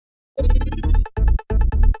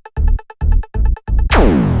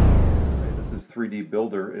3D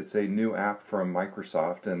Builder. It's a new app from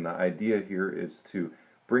Microsoft, and the idea here is to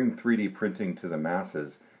bring 3D printing to the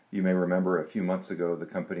masses. You may remember a few months ago the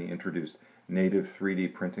company introduced native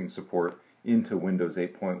 3D printing support into Windows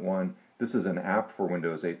 8.1. This is an app for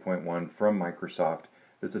Windows 8.1 from Microsoft.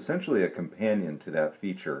 It's essentially a companion to that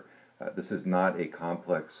feature. This is not a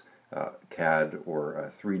complex CAD or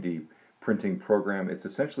a 3D printing program. It's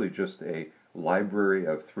essentially just a library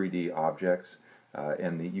of 3D objects,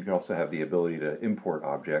 and you can also have the ability to import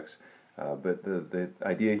objects. But the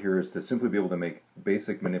idea here is to simply be able to make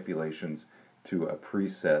basic manipulations to a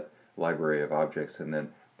preset library of objects and then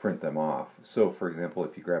print them off. So for example,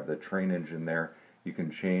 if you grab the train engine there, you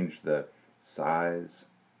can change the size,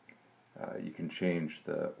 you can change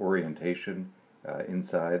the orientation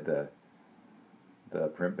inside the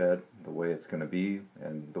print bed, the way it's going to be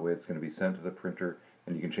and the way it's going to be sent to the printer,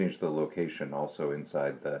 and you can change the location also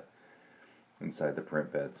inside the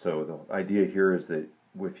print bed. So the idea here is that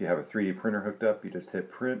if you have a 3D printer hooked up, you just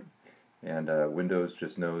hit print, and Windows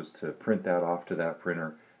just knows to print that off to that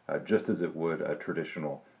printer just as it would a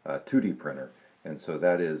traditional 2D printer. And so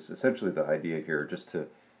that is essentially the idea here, just to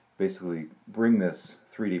basically bring this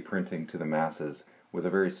 3D printing to the masses with a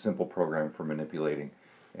very simple program for manipulating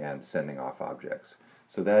and sending off objects.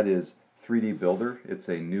 So that is 3D Builder. It's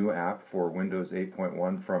a new app for Windows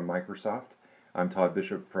 8.1 from Microsoft. I'm Todd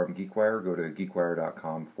Bishop from GeekWire. Go to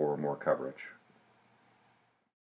geekwire.com for more coverage.